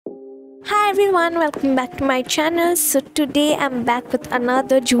Hi everyone, welcome back to my channel. So today I'm back with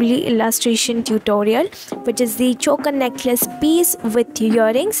another jewelry illustration tutorial, which is the choker necklace piece with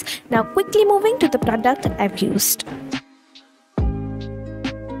earrings. Now quickly moving to the product I've used.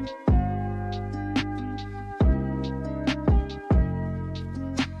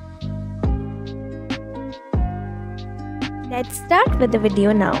 Let's start with the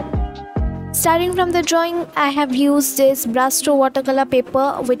video now. Starting from the drawing, I have used this brush stroke watercolor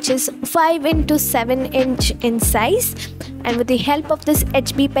paper, which is 5 into 7 inch in size, and with the help of this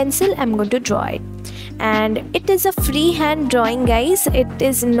HB pencil I'm going to draw it. And it is a freehand drawing, guys. It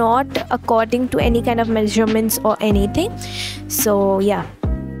is not according to any kind of measurements or anything. So yeah,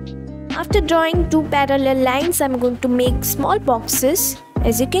 after drawing two parallel lines, I'm going to make small boxes,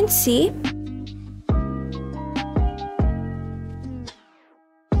 as you can see.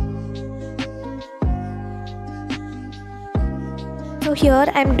 So here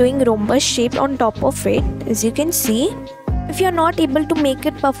I am doing rhombus shape on top of it, as you can see. If you are not able to make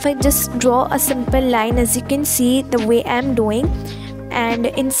it perfect, just draw a simple line, as you can see the way I am doing, and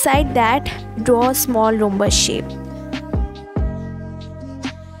inside that draw a small rhombus shape.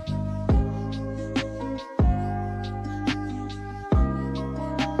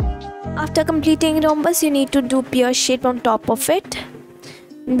 After completing rhombus, you need to do pear shape on top of it,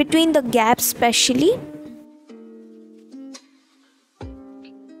 between the gaps especially.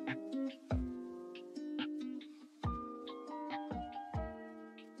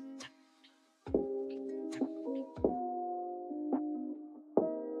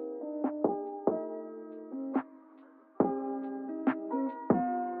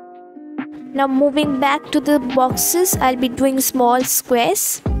 Now moving back to the boxes, I'll be doing small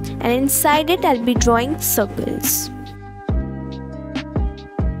squares, and inside it I'll be drawing circles.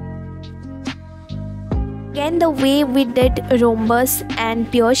 Again, the way we did rhombus and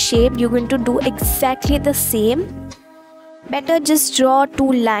pear shape, you're going to do exactly the same. Better just draw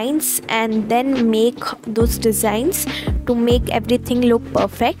two lines and then make those designs to make everything look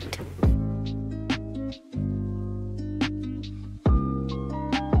perfect.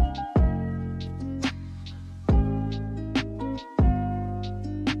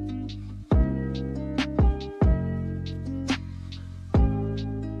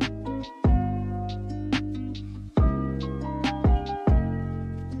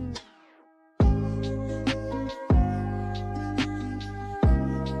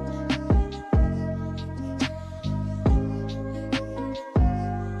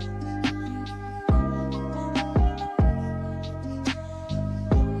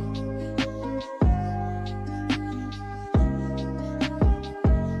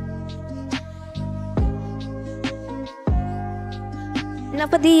 Now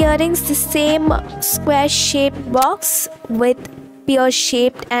for the earrings, the same square shaped box with pear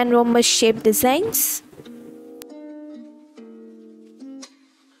shaped and rhombus shaped designs.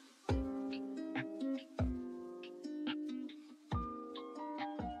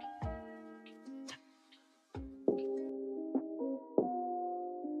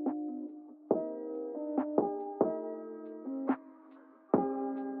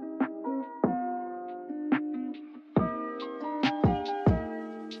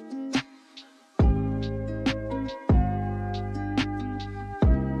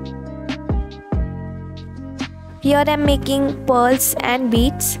 Here I am making pearls and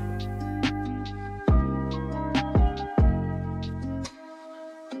beads.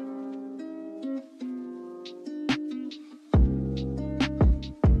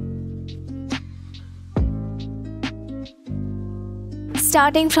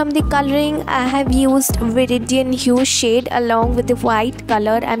 Starting from the coloring, I have used viridian hue shade along with the white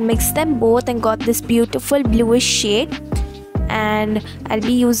color and mixed them both and got this beautiful bluish shade. And I'll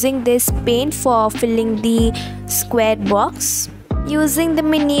be using this paint for filling the square box, using the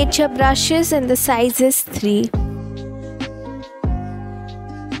miniature brushes, and the size is 3.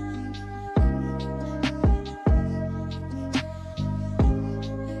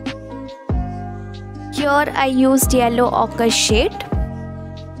 Here I used yellow ochre shade.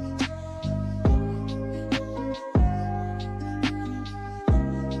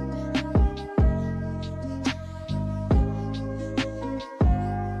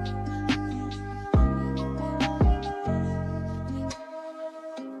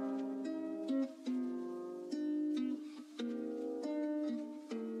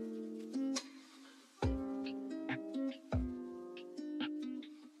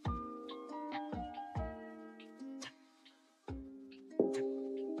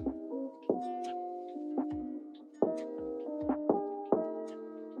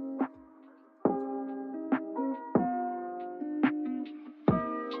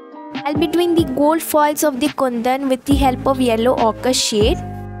 I'll be doing the gold foils of the kundan with the help of yellow ochre shade.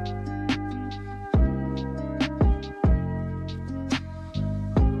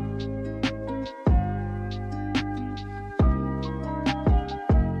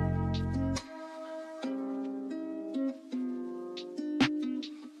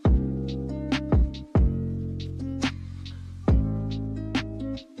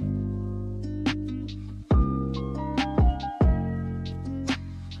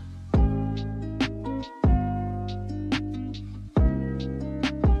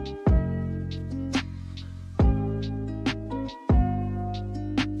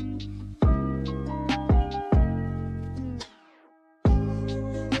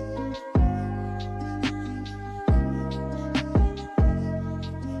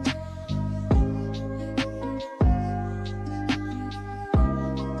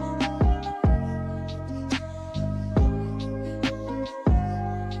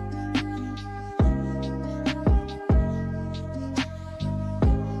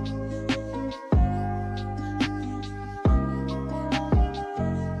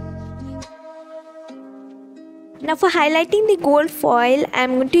 Now for highlighting the gold foil, I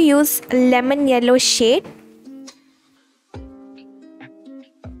am going to use lemon yellow shade.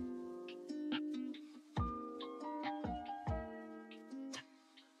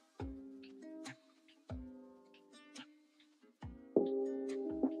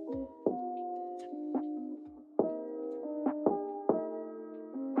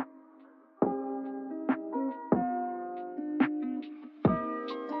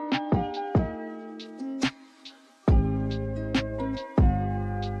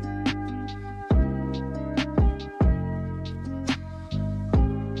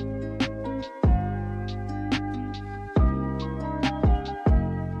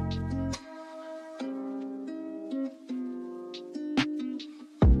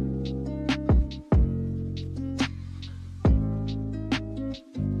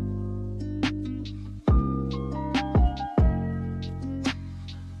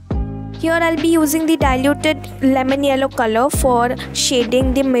 Here I'll be using the diluted lemon yellow color for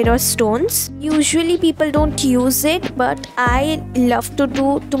shading the mirror stones. Usually people don't use it, but I love to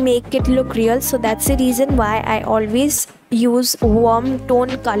do to make it look real, so that's the reason why I always use warm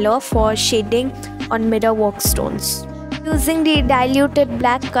tone color for shading on mirror work stones. Using the diluted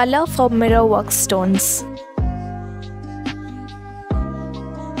black color for mirror work stones.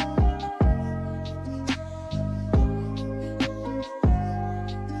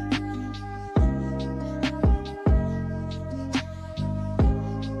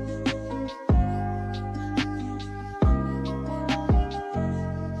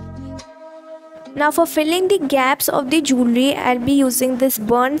 Now for filling the gaps of the jewelry, I'll be using this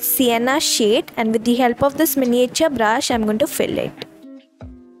burnt sienna shade, and with the help of this miniature brush, I'm going to fill it.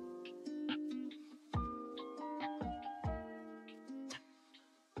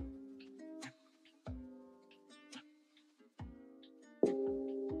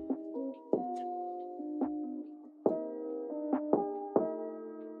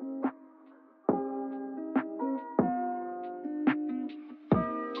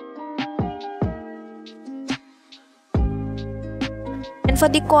 And for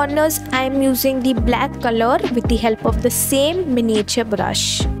the corners, I am using the black color with the help of the same miniature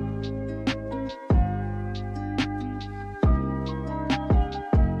brush.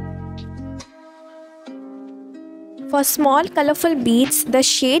 For small colorful beads, the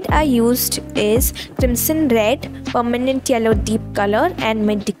shade I used is crimson red, permanent yellow deep color, and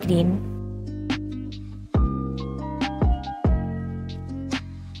mint green.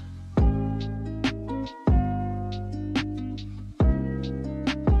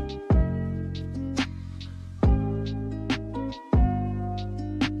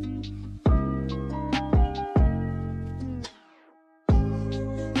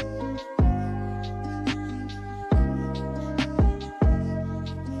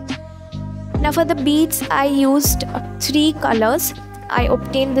 Now for the beads, I used 3 colors. I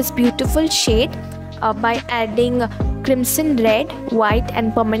obtained this beautiful shade by adding crimson red, white,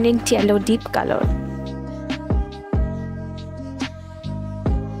 and permanent yellow deep color.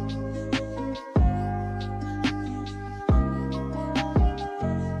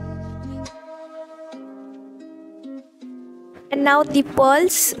 And now the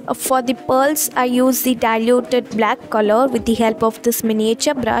pearls. For the pearls, I use the diluted black color with the help of this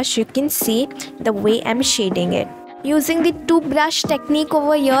miniature brush. You can see the way I'm shading it. Using the 2 brush technique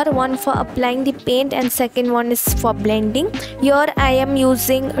over here, one for applying the paint and second one is for blending. Here I am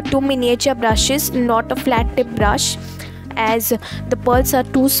using 2 miniature brushes, not a flat tip brush, as the pearls are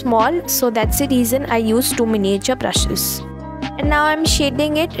too small, so that's the reason I use 2 miniature brushes. And now I'm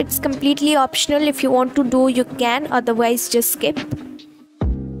shading it. It's completely optional. If you want to do, you can, otherwise just skip.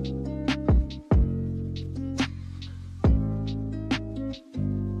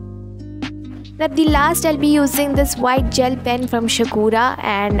 At the last, I'll be using this white gel pen from Shakura,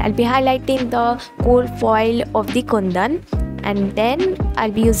 and I'll be highlighting the gold foil of the kundan. And then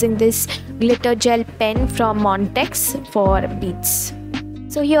I'll be using this glitter gel pen from Montex for beads.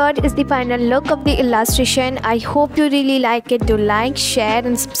 So here is the final look of the illustration. I hope you really like it. Do like, share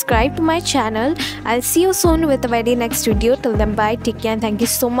and subscribe to my channel. I'll see you soon with the very next video. Till then, bye, take care and thank you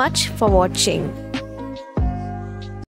so much for watching.